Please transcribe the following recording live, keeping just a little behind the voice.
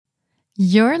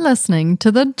You're listening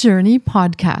to the Journey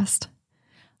Podcast.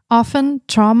 Often,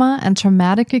 trauma and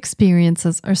traumatic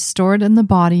experiences are stored in the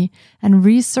body and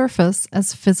resurface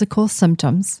as physical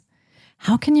symptoms.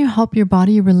 How can you help your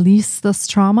body release this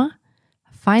trauma?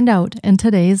 Find out in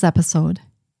today's episode.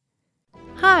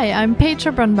 Hi, I'm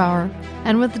Petra Brunbauer,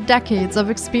 and with decades of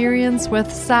experience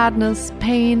with sadness,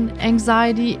 pain,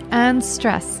 anxiety, and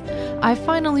stress, I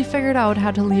finally figured out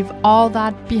how to leave all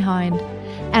that behind.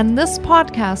 And this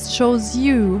podcast shows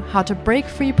you how to break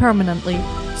free permanently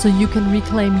so you can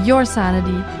reclaim your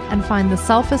sanity and find the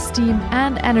self-esteem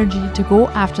and energy to go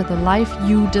after the life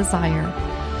you desire.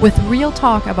 With real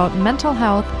talk about mental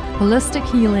health, holistic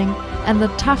healing, and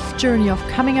the tough journey of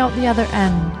coming out the other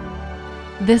end.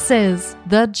 This is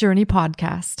the Journey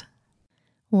Podcast.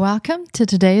 Welcome to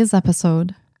today's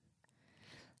episode.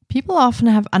 People often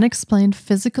have unexplained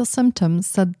physical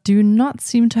symptoms that do not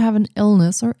seem to have an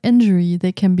illness or injury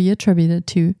they can be attributed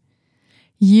to.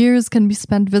 Years can be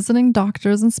spent visiting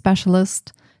doctors and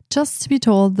specialists just to be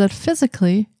told that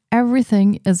physically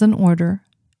everything is in order.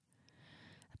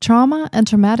 Trauma and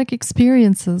traumatic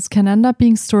experiences can end up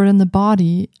being stored in the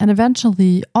body, and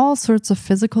eventually all sorts of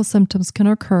physical symptoms can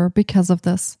occur because of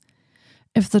this.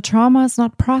 If the trauma is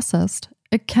not processed,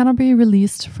 it cannot be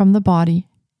released from the body.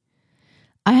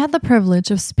 I had the privilege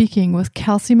of speaking with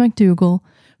Kelsey MacDougall,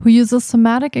 who uses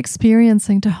somatic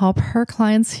experiencing to help her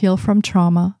clients heal from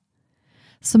trauma.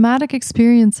 Somatic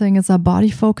experiencing is a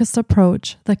body-focused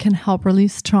approach that can help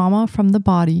release trauma from the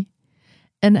body.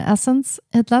 In essence,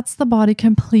 it lets the body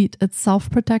complete its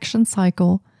self-protection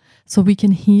cycle so we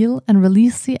can heal and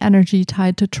release the energy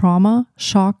tied to trauma,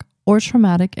 shock, or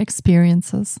traumatic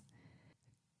experiences.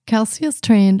 Kelsey is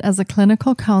trained as a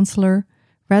clinical counselor,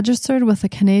 registered with the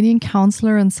Canadian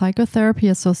Counselor and Psychotherapy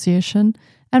Association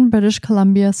and British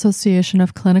Columbia Association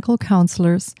of Clinical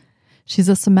Counselors. She's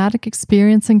a somatic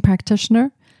experiencing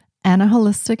practitioner and a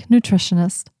holistic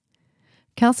nutritionist.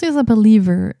 Kelsey is a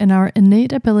believer in our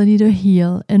innate ability to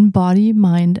heal in body,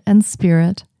 mind, and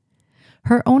spirit.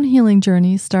 Her own healing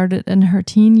journey started in her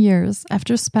teen years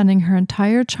after spending her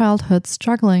entire childhood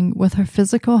struggling with her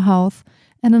physical health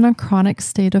and in a chronic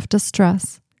state of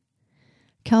distress.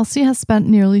 Kelsey has spent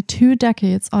nearly 2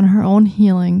 decades on her own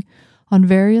healing on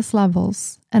various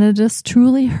levels, and it is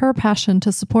truly her passion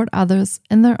to support others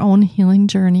in their own healing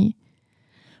journey.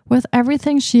 With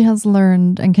everything she has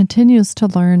learned and continues to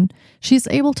learn, she's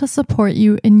able to support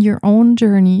you in your own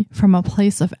journey from a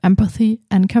place of empathy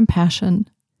and compassion.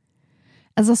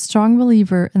 As a strong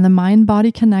believer in the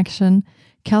mind-body connection,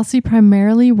 Kelsey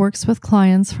primarily works with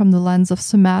clients from the lens of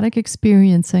somatic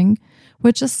experiencing,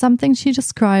 which is something she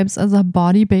describes as a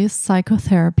body-based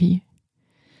psychotherapy.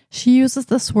 She uses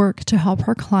this work to help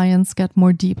her clients get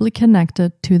more deeply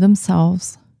connected to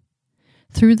themselves.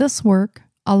 Through this work,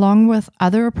 along with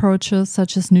other approaches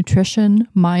such as nutrition,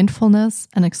 mindfulness,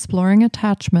 and exploring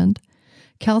attachment,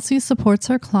 Kelsey supports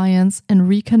her clients in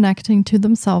reconnecting to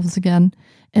themselves again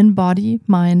in body,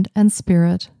 mind, and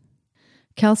spirit.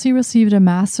 Kelsey received a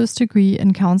master's degree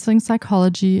in counseling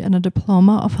psychology and a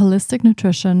diploma of holistic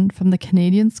nutrition from the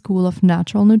Canadian School of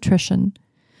Natural Nutrition.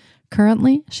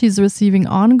 Currently, she's receiving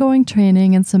ongoing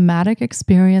training in somatic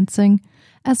experiencing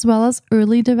as well as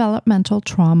early developmental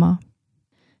trauma.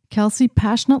 Kelsey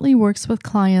passionately works with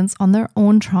clients on their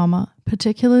own trauma,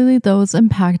 particularly those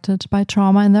impacted by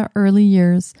trauma in their early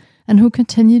years and who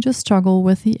continue to struggle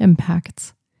with the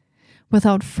impacts.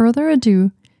 Without further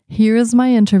ado, here is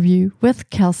my interview with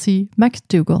Kelsey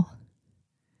MacDougall.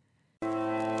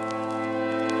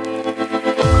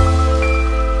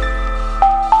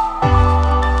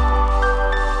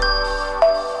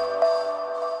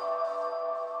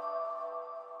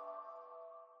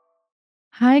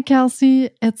 Hi, Kelsey.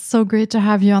 It's so great to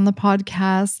have you on the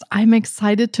podcast. I'm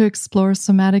excited to explore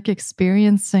somatic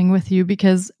experiencing with you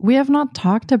because we have not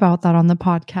talked about that on the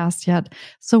podcast yet.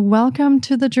 So welcome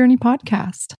to the Journey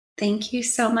Podcast. Thank you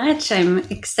so much. I'm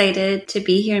excited to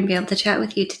be here and be able to chat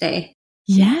with you today.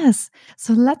 Yes.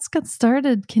 So let's get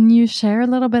started. Can you share a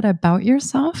little bit about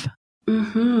yourself?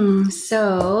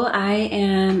 So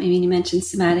you mentioned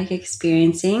somatic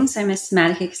experiencing. So I'm a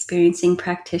somatic experiencing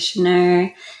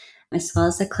practitioner, as well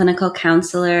as a clinical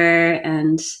counselor.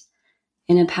 And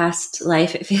in a past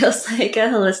life, it feels like a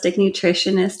holistic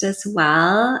nutritionist as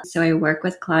well. So I work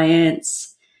with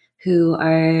clients who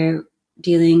are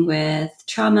dealing with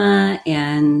trauma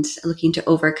and looking to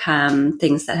overcome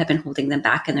things that have been holding them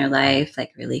back in their life,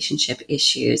 like relationship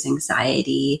issues,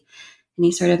 anxiety,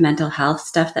 any sort of mental health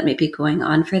stuff that might be going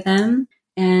on for them,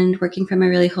 and working from a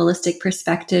really holistic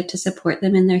perspective to support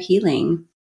them in their healing.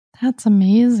 That's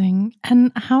amazing.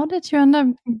 And how did you end up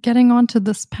getting onto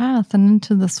this path and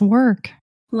into this work?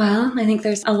 Well, I think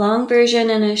there's a long version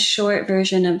and a short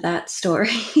version of that story.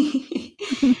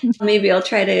 Maybe I'll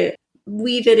try to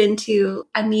weave it into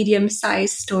a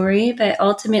medium-sized story, but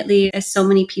ultimately, as so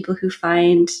many people who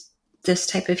find this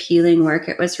type of healing work,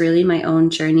 it was really my own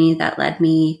journey that led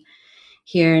me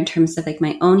here in terms of like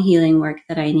my own healing work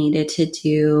that I needed to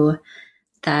do,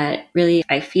 that really,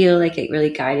 I feel like it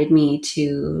really guided me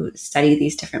to study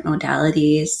these different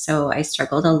modalities. So I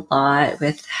struggled a lot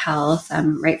with health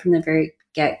right from the very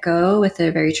get-go with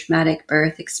a very traumatic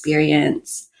birth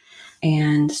experience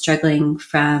and struggling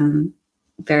from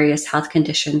various health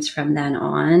conditions from then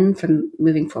on, from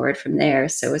moving forward from there.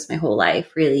 So it was my whole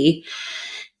life, really.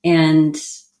 And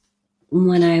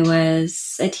when I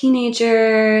was a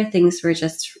teenager, things were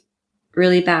just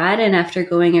really bad. And after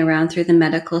going around through the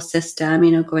medical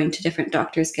system, going to different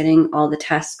doctors, getting all the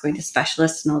tests, going to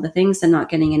specialists and all the things and not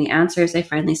getting any answers, I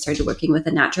finally started working with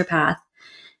a naturopath.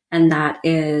 And that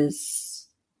is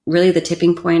really the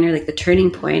tipping point, or like the turning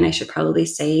point, I should probably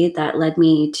say, that led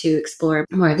me to explore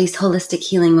more of these holistic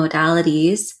healing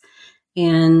modalities.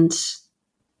 And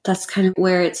that's kind of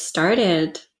where it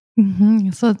started.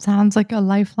 So it sounds like a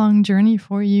lifelong journey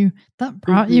for you that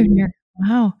brought you here.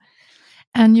 Wow.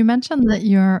 And you mentioned that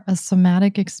you're a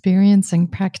somatic experiencing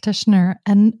practitioner.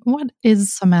 And what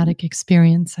is somatic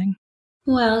experiencing?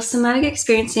 Well, somatic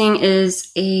experiencing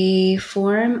is a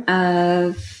form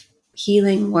of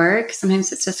healing work.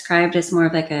 Sometimes it's described as more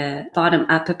of like a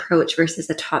bottom-up approach versus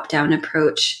a top-down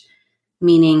approach,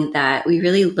 meaning that we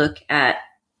really look at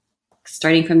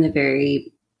starting from the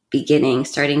very beginning,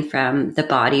 starting from the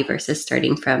body versus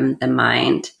starting from the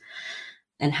mind.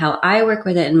 And how I work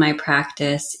with it in my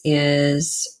practice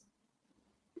is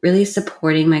really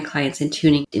supporting my clients and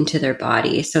tuning into their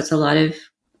body. So it's a lot of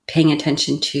paying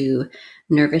attention to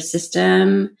nervous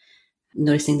system,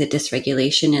 noticing the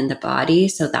dysregulation in the body.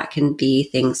 So that can be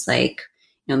things like,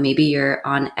 maybe you're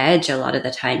on edge a lot of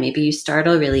the time. Maybe you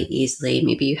startle really easily.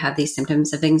 Maybe you have these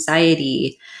symptoms of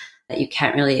anxiety that you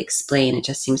can't really explain. It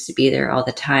just seems to be there all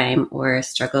the time, or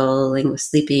struggling with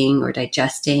sleeping or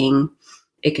digesting.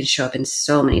 It can show up in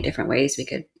so many different ways. We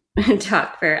could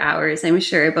talk for hours, I'm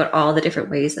sure, about all the different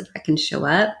ways that can show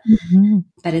up.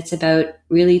 But it's about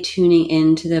really tuning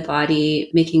into the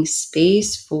body, making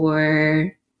space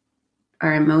for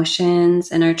our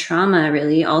emotions and our trauma,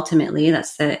 really. Ultimately,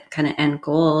 that's the kind of end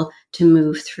goal, to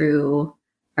move through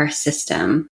our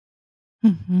system.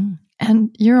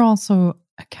 And you're also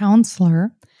a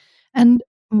counselor. And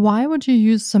why would you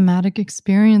use somatic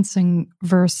experiencing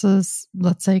versus,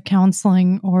 let's say,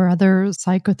 counseling or other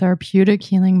psychotherapeutic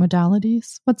healing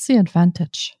modalities? What's the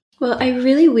advantage? Well, I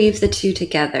really weave the two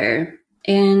together.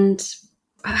 And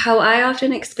how I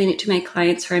often explain it to my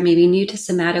clients who are maybe new to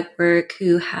somatic work,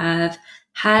 who have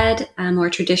had a more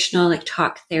traditional like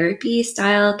talk therapy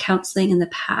style counseling in the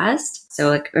past. So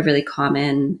like a really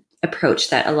common approach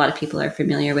that a lot of people are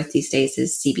familiar with these days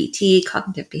is CBT,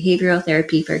 cognitive behavioral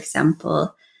therapy, for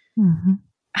example.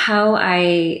 How I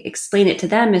explain it to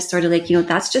them is sort of like,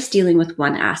 that's just dealing with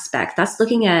one aspect. That's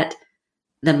looking at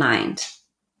the mind,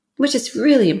 which is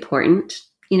really important.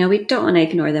 We don't want to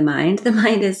ignore the mind. The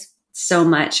mind is so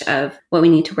much of what we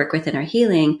need to work with in our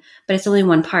healing, but it's only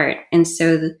one part. And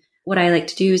so what I like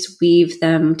to do is weave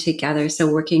them together.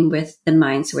 So working with the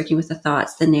mind, so working with the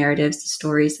thoughts, the narratives, the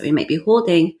stories that we might be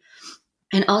holding,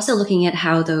 and also looking at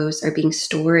how those are being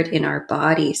stored in our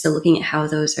body. So looking at how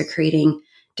those are creating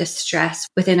distress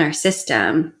within our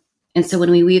system. And so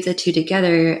when we weave the two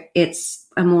together, it's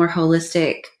a more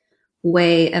holistic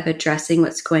way of addressing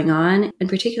what's going on, in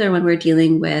particular when we're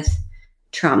dealing with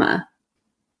trauma.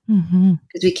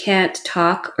 Because we can't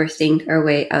talk or think our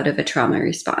way out of a trauma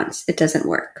response. It doesn't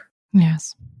work.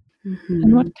 Yes.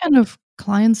 And what kind of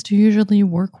clients do you usually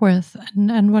work with?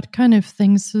 And what kind of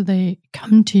things do they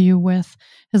come to you with?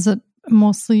 Is it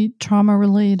mostly trauma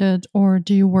related, or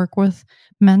do you work with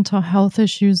mental health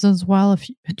issues as well?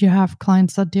 Do you have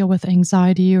clients that deal with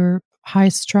anxiety or high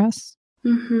stress?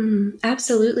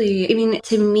 Absolutely. I mean,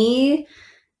 to me,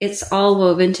 it's all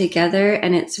woven together,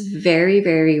 and it's very,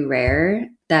 very rare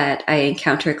that I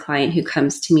encounter a client who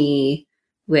comes to me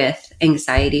with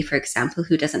anxiety, for example,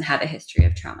 who doesn't have a history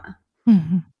of trauma.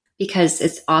 Because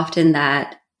it's often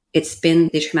that it's been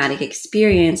the traumatic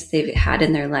experience they've had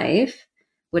in their life,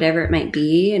 whatever it might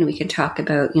be. And we can talk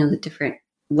about, the different,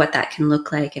 what that can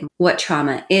look like and what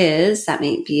trauma is. That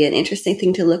might be an interesting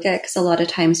thing to look at, because a lot of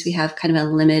times we have kind of a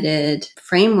limited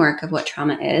framework of what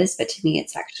trauma is. But to me,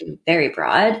 it's actually very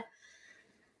broad.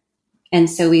 And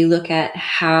so we look at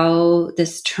how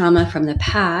this trauma from the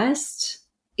past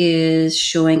is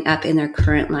showing up in their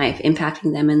current life,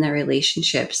 impacting them in their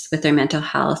relationships, with their mental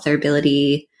health, their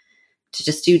ability to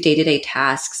just do day-to-day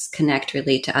tasks, connect,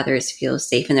 relate to others, feel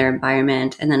safe in their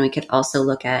environment. And then we could also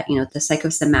look at, the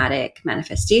psychosomatic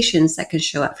manifestations that can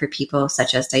show up for people,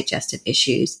 such as digestive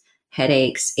issues,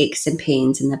 headaches, aches and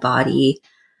pains in the body.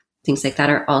 Things like that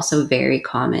are also very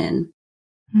common.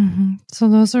 Mm-hmm. So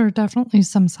those are definitely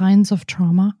some signs of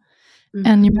trauma. Mm-hmm.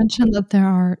 And you mentioned that there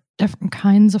are different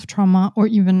kinds of trauma or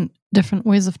even different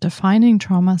ways of defining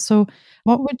trauma. So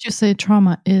what would you say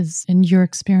trauma is in your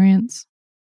experience?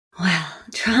 Well,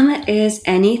 trauma is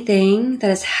anything that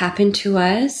has happened to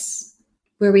us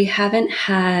where we haven't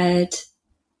had,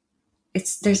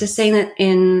 there's a saying that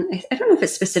I don't know if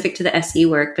it's specific to the SE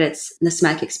work, but it's the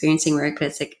somatic experiencing work, but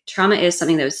it's like trauma is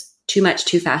something that was too much,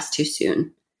 too fast, too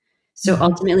soon. So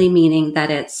ultimately meaning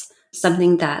that it's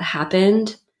something that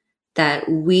happened that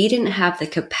we didn't have the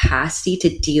capacity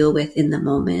to deal with in the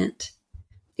moment.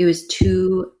 It was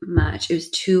too much. It was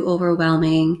too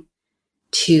overwhelming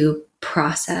to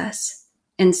process.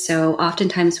 And so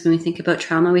oftentimes when we think about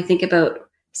trauma, we think about,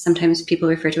 sometimes people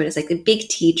refer to it as like the big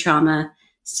T trauma.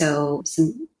 So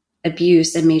some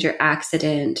abuse, a major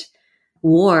accident,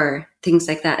 war, things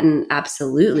like that. And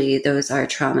absolutely, those are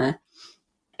trauma.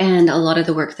 And a lot of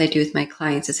the work that I do with my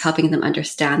clients is helping them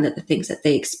understand that the things that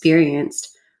they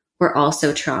experienced were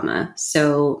also trauma.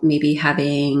 So maybe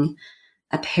having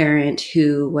a parent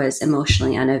who was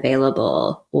emotionally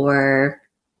unavailable or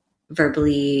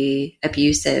verbally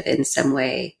abusive in some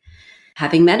way,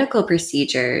 having medical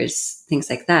procedures, things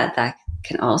like that, that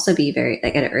can also be very,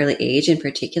 like at an early age in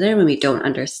particular, when we don't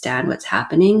understand what's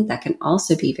happening, that can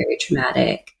also be very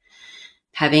traumatic.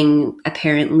 Having a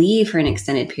parent leave for an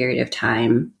extended period of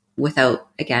time without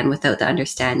the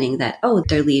understanding that, oh,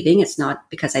 they're leaving. It's not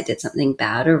because I did something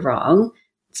bad or wrong.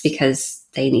 It's because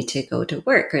they need to go to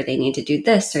work, or they need to do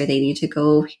this, or they need to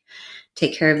go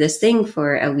take care of this thing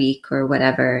for a week or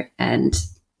whatever, and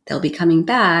they'll be coming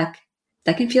back.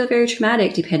 That can feel very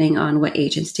traumatic depending on what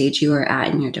age and stage you are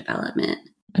at in your development.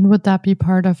 And would that be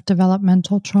part of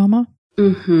developmental trauma?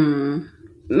 Mm-hmm.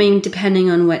 I mean,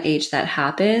 depending on what age that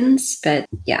happens, but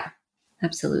yeah,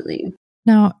 absolutely.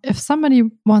 Now, if somebody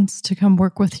wants to come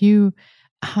work with you,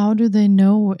 how do they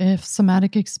know if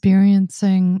somatic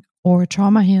experiencing or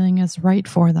trauma healing is right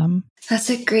for them? That's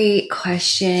a great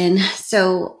question.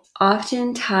 So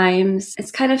oftentimes,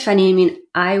 it's kind of funny. I mean,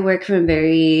 I work from a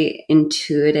very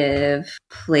intuitive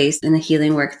place in the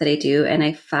healing work that I do. And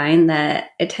I find that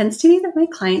it tends to be that my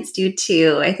clients do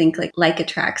too. I think like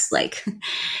attracts like.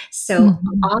 So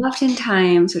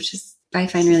oftentimes, which is I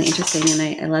find really interesting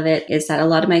and I love it, is that a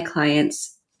lot of my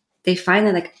clients, they find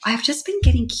that like, I've just been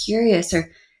getting curious, or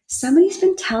somebody's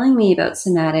been telling me about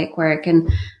somatic work,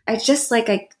 and I just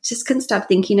couldn't stop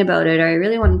thinking about it, or I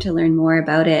really wanted to learn more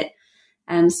about it.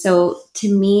 So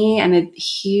to me, I'm a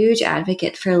huge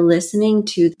advocate for listening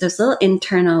to those little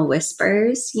internal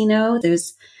whispers,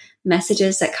 those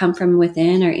messages that come from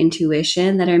within our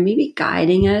intuition that are maybe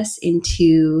guiding us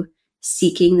into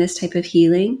seeking this type of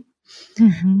healing.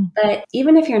 Mm-hmm. But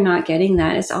even if you're not getting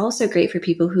that, it's also great for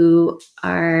people who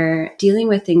are dealing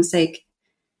with things like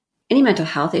any mental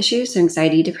health issues, so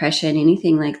anxiety, depression,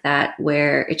 anything like that,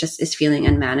 where it just is feeling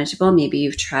unmanageable. Maybe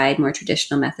you've tried more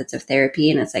traditional methods of therapy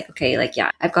and it's like, okay, like,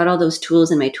 yeah, I've got all those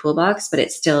tools in my toolbox, but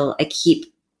it's still, I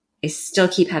still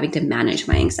keep having to manage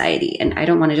my anxiety. And I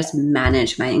don't want to just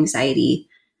manage my anxiety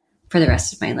for the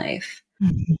rest of my life.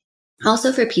 Mm-hmm.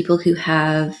 Also for people who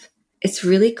it's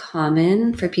really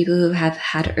common for people who have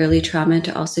had early trauma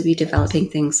to also be developing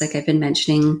things like I've been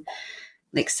mentioning,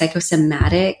 like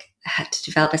psychosomatic, had to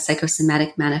develop a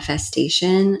psychosomatic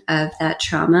manifestation of that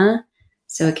trauma.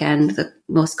 So again, the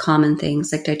most common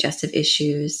things like digestive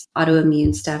issues,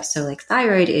 autoimmune stuff. So like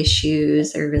thyroid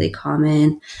issues are really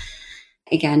common.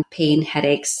 Again, pain,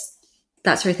 headaches,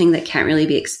 that sort of thing that can't really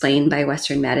be explained by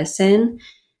Western medicine.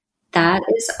 That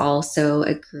is also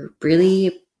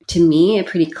to me, a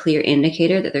pretty clear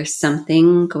indicator that there's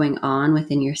something going on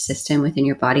within your system, within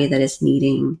your body, that is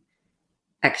needing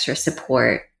extra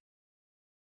support.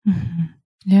 Mm-hmm.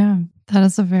 Yeah, that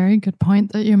is a very good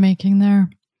point that you're making there,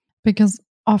 because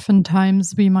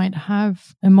oftentimes we might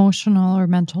have emotional or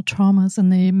mental traumas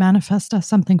and they manifest as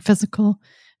something physical,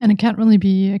 and it can't really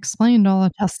be explained. All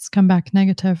the tests come back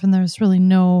negative and there's really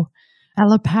no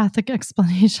allopathic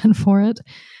explanation for it.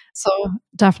 So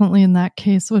definitely in that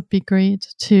case, it would be great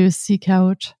to seek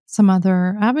out some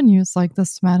other avenues like the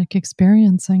somatic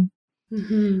experiencing.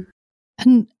 Mm-hmm.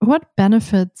 And what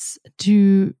benefits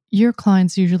do your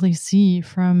clients usually see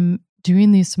from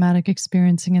doing these somatic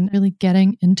experiencing and really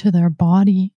getting into their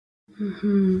body?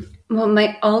 Mm-hmm. Well,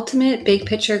 my ultimate big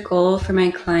picture goal for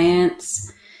my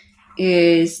clients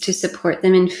is to support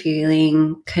them in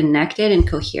feeling connected and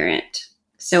coherent.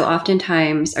 So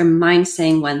oftentimes our mind's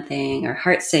saying one thing, our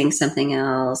heart's saying something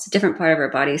else, a different part of our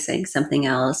body saying something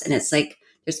else. And it's like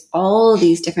there's all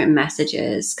these different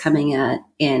messages coming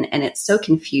in, and it's so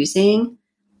confusing.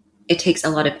 It takes a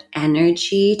lot of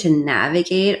energy to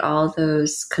navigate all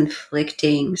those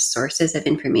conflicting sources of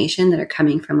information that are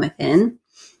coming from within.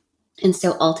 And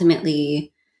so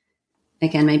ultimately,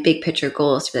 again, my big picture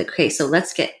goal is to be like, okay, so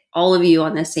let's get all of you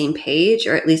on the same page,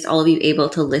 or at least all of you able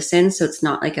to listen. So it's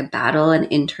not like a battle, an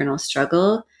internal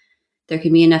struggle. There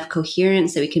can be enough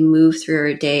coherence that we can move through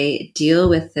our day, deal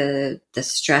with the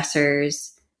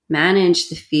stressors, manage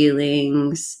the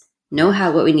feelings, know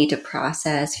what we need to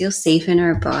process, feel safe in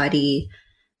our body,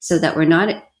 so that we're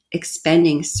not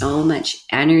expending so much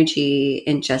energy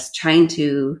in just trying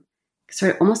to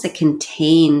sort of almost like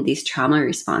contain these trauma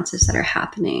responses that are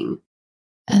happening.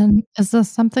 And is this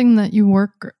something that you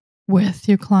work with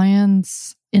your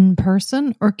clients in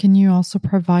person, or can you also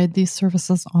provide these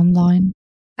services online?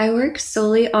 I work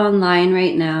solely online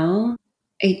right now.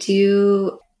 I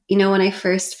do, when I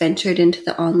first ventured into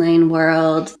the online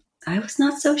world, I was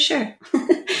not so sure.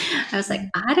 I was like,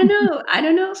 I don't know. I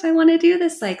don't know if I want to do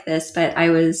this like this. But I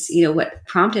was, what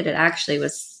prompted it actually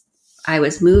was I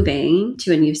was moving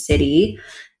to a new city,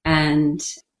 and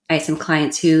I had some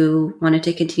clients who wanted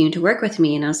to continue to work with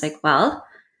me. And I was like, well,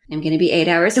 I'm going to be 8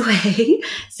 hours away.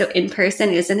 So in person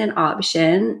isn't an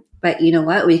option. But you know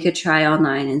what? We could try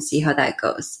online and see how that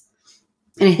goes.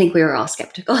 And I think we were all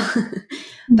skeptical.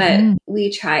 But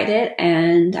we tried it,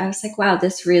 and I was like, wow,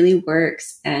 this really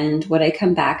works. And what I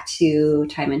come back to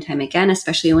time and time again,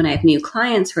 especially when I have new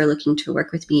clients who are looking to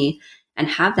work with me and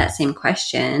have that same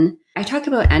question, I talk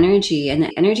about energy, and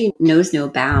the energy knows no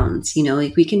bounds.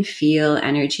 Like we can feel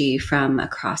energy from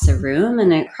across a room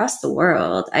and across the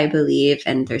world, I believe.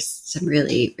 And there's some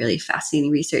really, really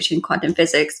fascinating research in quantum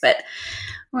physics, but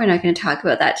we're not going to talk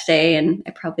about that today. And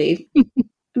I probably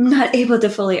I'm not able to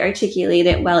fully articulate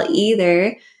it well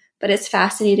either, but it's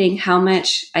fascinating how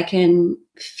much I can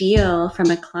feel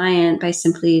from a client by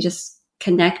simply just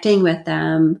connecting with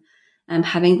them,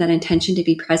 having that intention to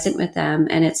be present with them.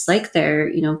 And it's like they're,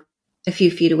 a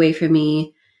few feet away from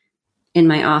me in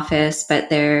my office, but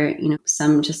they're,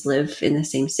 some just live in the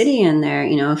same city and they're,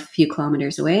 a few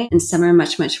kilometers away, and some are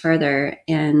much, much further.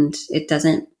 And it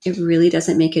really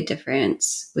doesn't make a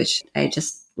difference, which I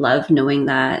just love knowing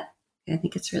that. I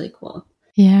think it's really cool.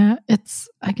 Yeah, it's,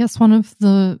 I guess, one of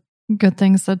the good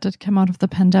things that did come out of the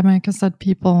pandemic is that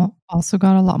people also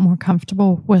got a lot more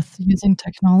comfortable with using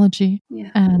technology,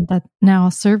 and that now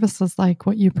services like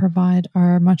what you provide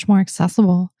are much more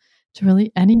accessible to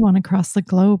really anyone across the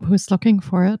globe who's looking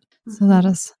for it. So that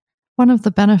is one of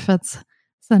the benefits.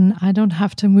 Then I don't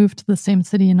have to move to the same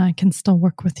city and I can still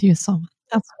work with you. So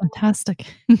that's fantastic.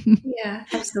 Yeah,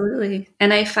 absolutely.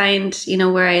 And I find,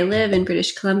 where I live in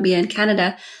British Columbia in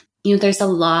Canada, there's a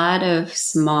lot of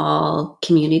small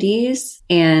communities,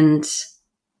 and,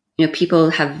 people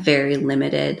have very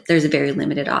limited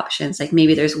options. Like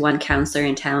maybe there's one counselor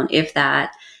in town, if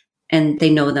that, and they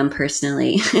know them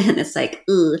personally. And it's like,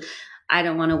 ooh, I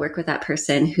don't want to work with that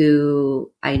person who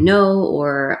I know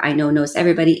or I know knows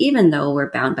everybody, even though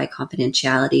we're bound by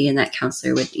confidentiality, and that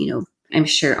counselor would, I'm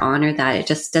sure honor that. It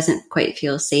just doesn't quite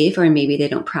feel safe, or maybe they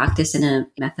don't practice in a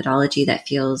methodology that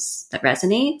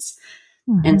resonates.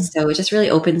 And so it just really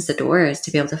opens the doors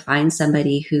to be able to find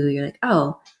somebody who you're like,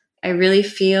 oh, I really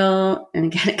feel, and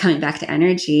again, coming back to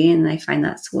energy, and I find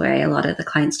that's why a lot of the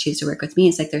clients choose to work with me.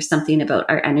 It's like there's something about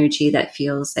our energy that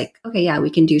feels like, okay, yeah, we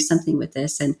can do something with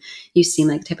this. And you seem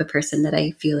like the type of person that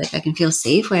I feel like I can feel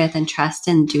safe with and trust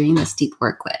in doing this deep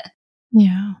work with.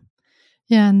 Yeah.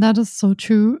 Yeah, and that is so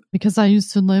true, because I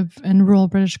used to live in rural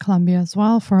British Columbia as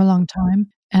well for a long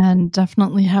time, and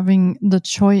definitely having the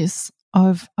choice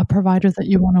of a provider that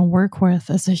you want to work with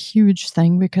is a huge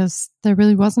thing, because there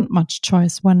really wasn't much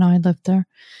choice when I lived there,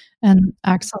 and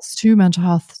access to mental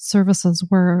health services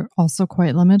were also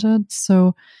quite limited.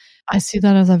 So I see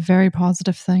that as a very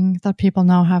positive thing that people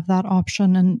now have that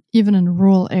option, and even in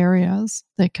rural areas,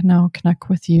 they can now connect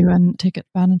with you and take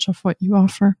advantage of what you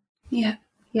offer.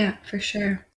 Yeah, for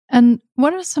sure. And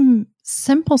what are some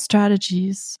simple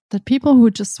strategies that people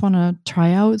who just want to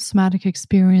try out somatic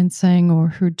experiencing, or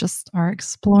who just are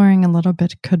exploring a little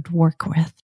bit, could work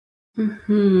with?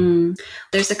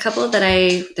 There's a couple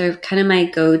that they're kind of my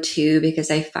go-to, because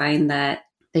I find that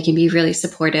they can be really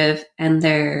supportive and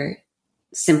they're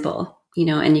simple,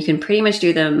 and you can pretty much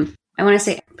do them, I want to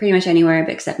say pretty much anywhere,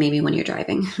 except maybe when you're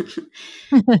driving.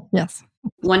 Yes.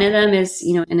 One of them is,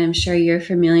 and I'm sure you're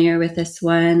familiar with this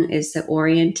one, is the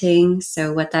orienting.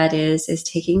 So what that is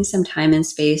taking some time and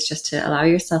space just to allow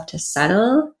yourself to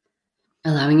settle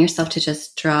allowing yourself to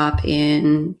just drop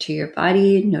into your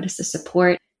body, notice the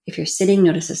support. If you're sitting,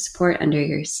 notice the support under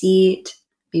your seat,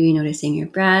 maybe noticing your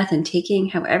breath and taking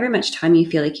however much time you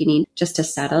feel like you need just to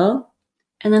settle.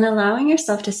 And then allowing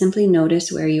yourself to simply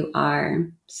notice where you are.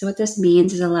 So what this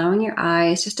means is allowing your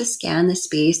eyes just to scan the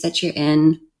space that you're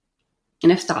in.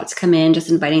 And if thoughts come in, just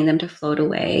inviting them to float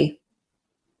away.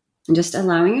 And just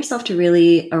allowing yourself to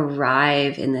really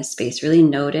arrive in this space, really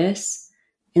notice.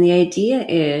 And the idea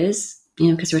is,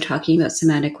 because we're talking about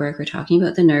somatic work, we're talking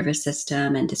about the nervous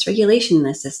system and dysregulation in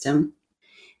the system.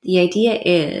 The idea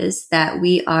is that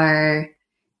we are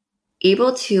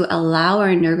able to allow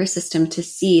our nervous system to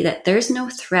see that there's no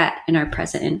threat in our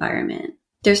present environment.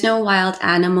 There's no wild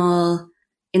animal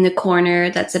in the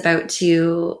corner that's about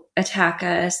to attack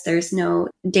us. There's no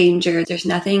danger. There's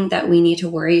nothing that we need to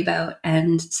worry about.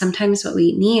 And sometimes what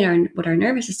we need, or what our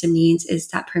nervous system needs, is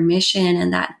that permission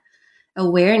and that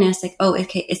awareness, like, oh,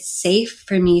 okay, it's safe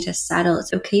for me to settle.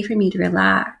 It's okay for me to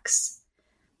relax.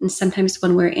 And sometimes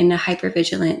when we're in a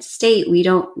hypervigilant state, we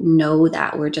don't know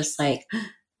that. We're just like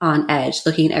on edge,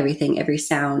 looking at everything, every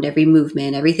sound, every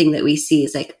movement, everything that we see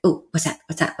is like, oh, what's that?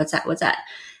 What's that? What's that? What's that?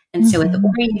 And so with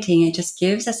orienting, it just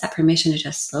gives us that permission to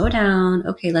just slow down.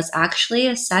 Okay, let's actually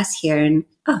assess here. And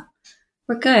oh,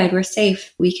 we're good. We're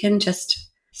safe. We can just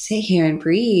sit here and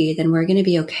breathe and we're going to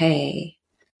be okay.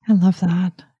 I love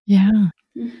that. Yeah.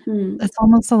 It's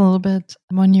almost a little bit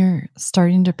when you're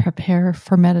starting to prepare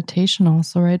for meditation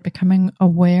also, right? Becoming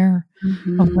aware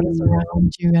of what is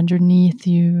around you, underneath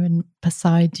you, and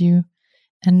beside you,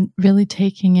 and really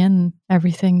taking in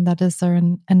everything that is there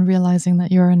and realizing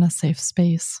that you're in a safe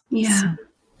space. Yeah,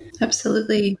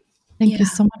 absolutely. Thank you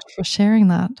so much for sharing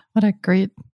that. What a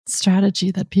great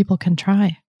strategy that people can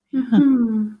try.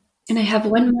 And I have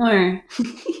one more.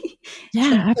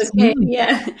 Yeah, absolutely. Okay.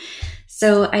 Yeah.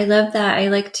 So I love that. I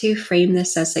like to frame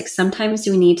this as like, sometimes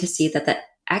we need to see that the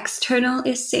external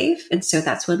is safe. And so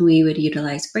that's when we would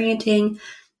utilize orienting.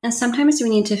 And sometimes we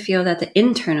need to feel that the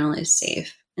internal is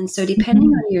safe. And so depending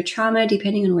on your trauma,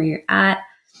 depending on where you're at,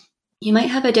 you might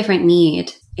have a different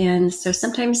need. And so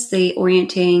sometimes the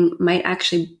orienting might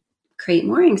actually create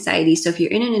more anxiety. So if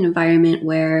you're in an environment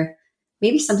where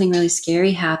maybe something really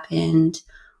scary happened,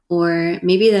 or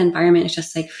maybe the environment is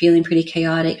just like feeling pretty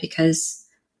chaotic because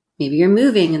maybe you're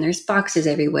moving and there's boxes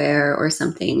everywhere or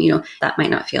something, that might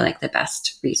not feel like the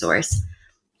best resource.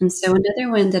 And so another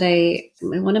one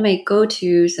one of my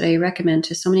go-tos that I recommend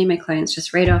to so many of my clients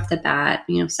just right off the bat,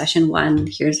 session 1,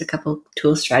 here's a couple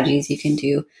tool strategies you can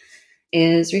do,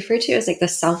 is referred to as like the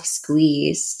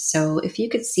self-squeeze. So if you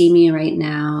could see me right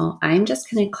now, I'm just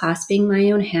kind of clasping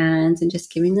my own hands and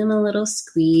just giving them a little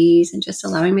squeeze and just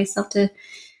allowing myself to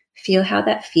feel how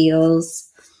that feels.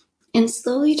 And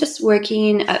slowly just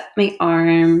working up my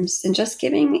arms and just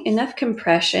giving enough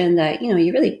compression that, you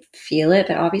really feel it,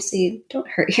 but obviously don't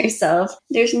hurt yourself.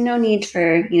 There's no need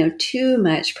for, too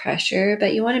much pressure,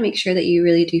 but you want to make sure that you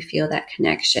really do feel that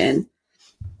connection.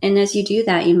 And as you do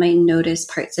that, you might notice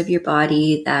parts of your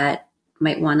body that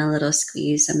might want a little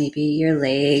squeeze. So maybe your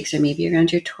legs, or maybe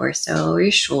around your torso or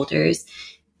your shoulders,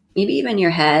 maybe even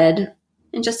your head,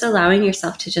 and just allowing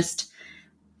yourself to just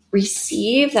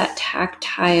receive that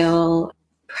tactile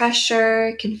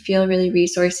pressure can feel really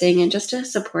resourcing and just to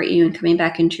support you in coming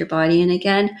back into your body. And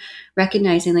again,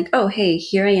 recognizing like, oh, hey,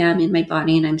 here I am in my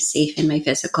body and I'm safe in my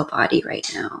physical body right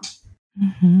now.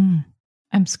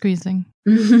 I'm squeezing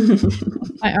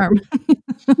my arm.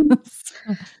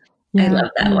 I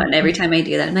love that one. Every time I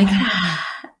do that, I'm like,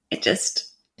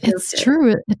 it's true.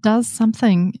 It does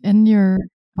something in your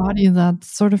body that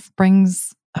sort of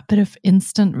brings a bit of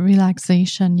instant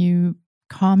relaxation. You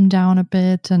calm down a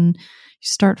bit and you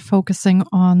start focusing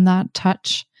on that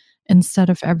touch instead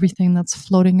of everything that's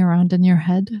floating around in your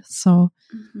head. So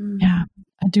yeah,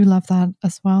 I do love that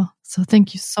as well. So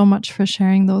thank you so much for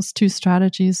sharing those 2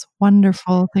 strategies.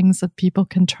 Wonderful things that people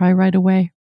can try right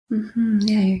away.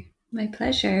 Yeah, my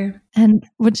pleasure. And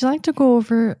would you like to go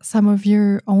over some of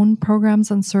your own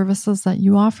programs and services that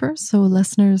you offer so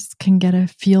listeners can get a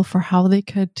feel for how they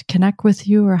could connect with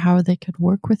you or how they could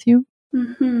work with you?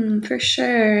 For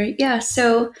sure. Yeah.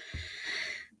 So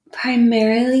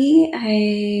primarily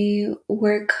I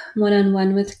work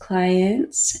one-on-one with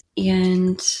clients,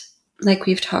 and like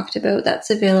we've talked about, that's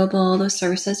available. Those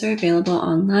services are available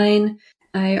online.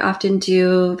 I often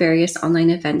do various online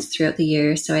events throughout the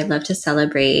year. So I love to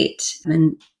celebrate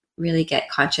and really get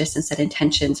conscious and set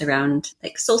intentions around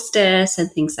like solstice and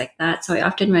things like that. So I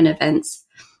often run events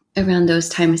around those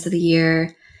times of the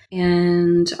year,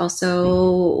 and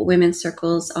also women's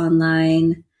circles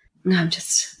online. And I'm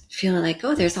just feeling like,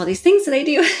 oh, there's all these things that I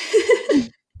do.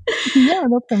 Yeah,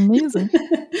 that's amazing.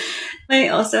 I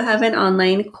also have an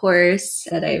online course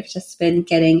that I've just been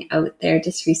getting out there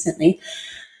just recently.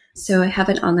 So I have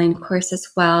an online course as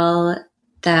well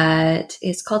that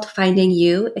is called Finding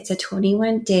You. It's a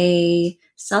 21-day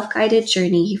self-guided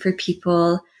journey for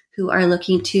people who are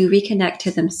looking to reconnect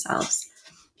to themselves.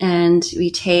 And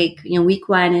we take, week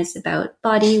 1 is about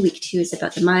body, week 2 is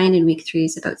about the mind, and week 3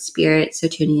 is about spirit. So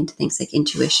tuning into things like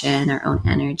intuition, our own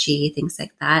energy, things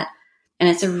like that. And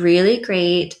it's a really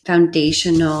great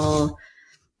foundational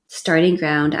starting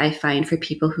ground, I find, for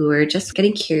people who are just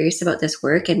getting curious about this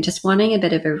work and just wanting a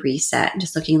bit of a reset and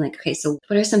just looking like, okay, so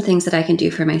what are some things that I can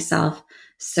do for myself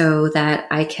so that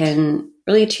I can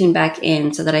really tune back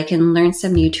in, so that I can learn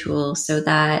some new tools, so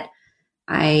that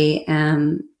I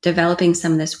am developing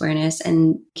some of this awareness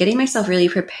and getting myself really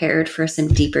prepared for some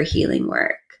deeper healing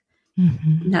work.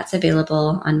 Mm-hmm. And that's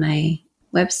available on my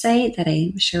website that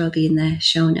I'm sure will be in the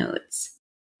show notes.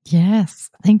 Yes.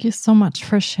 Thank you so much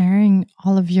for sharing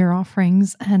all of your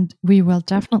offerings. And we will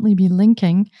definitely be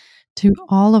linking to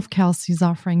all of Kelsey's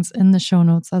offerings in the show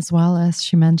notes as well, as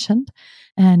she mentioned.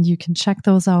 And you can check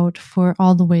those out for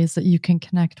all the ways that you can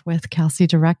connect with Kelsey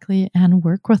directly and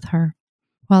work with her.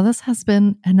 Well, this has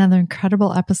been another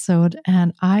incredible episode,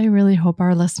 and I really hope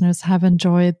our listeners have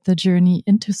enjoyed the journey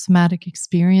into somatic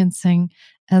experiencing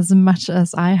as much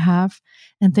as I have.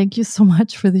 And thank you so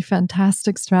much for the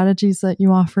fantastic strategies that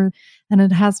you offered. And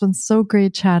it has been so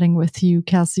great chatting with you,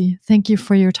 Kelsey. Thank you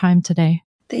for your time today.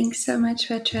 Thanks so much,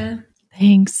 Petra.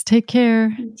 Thanks. Take care.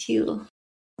 You too.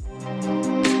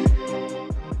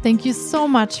 Thank you so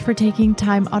much for taking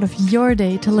time out of your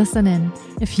day to listen in.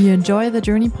 If you enjoy the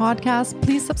Journey podcast,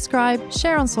 please subscribe,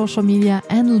 share on social media,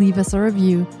 and leave us a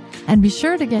review. And be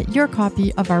sure to get your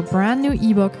copy of our brand new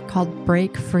ebook called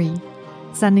Break Free.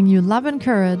 Sending you love and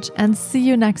courage, and see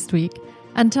you next week.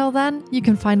 Until then, you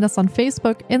can find us on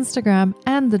Facebook, Instagram,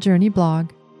 and the Journey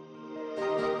blog.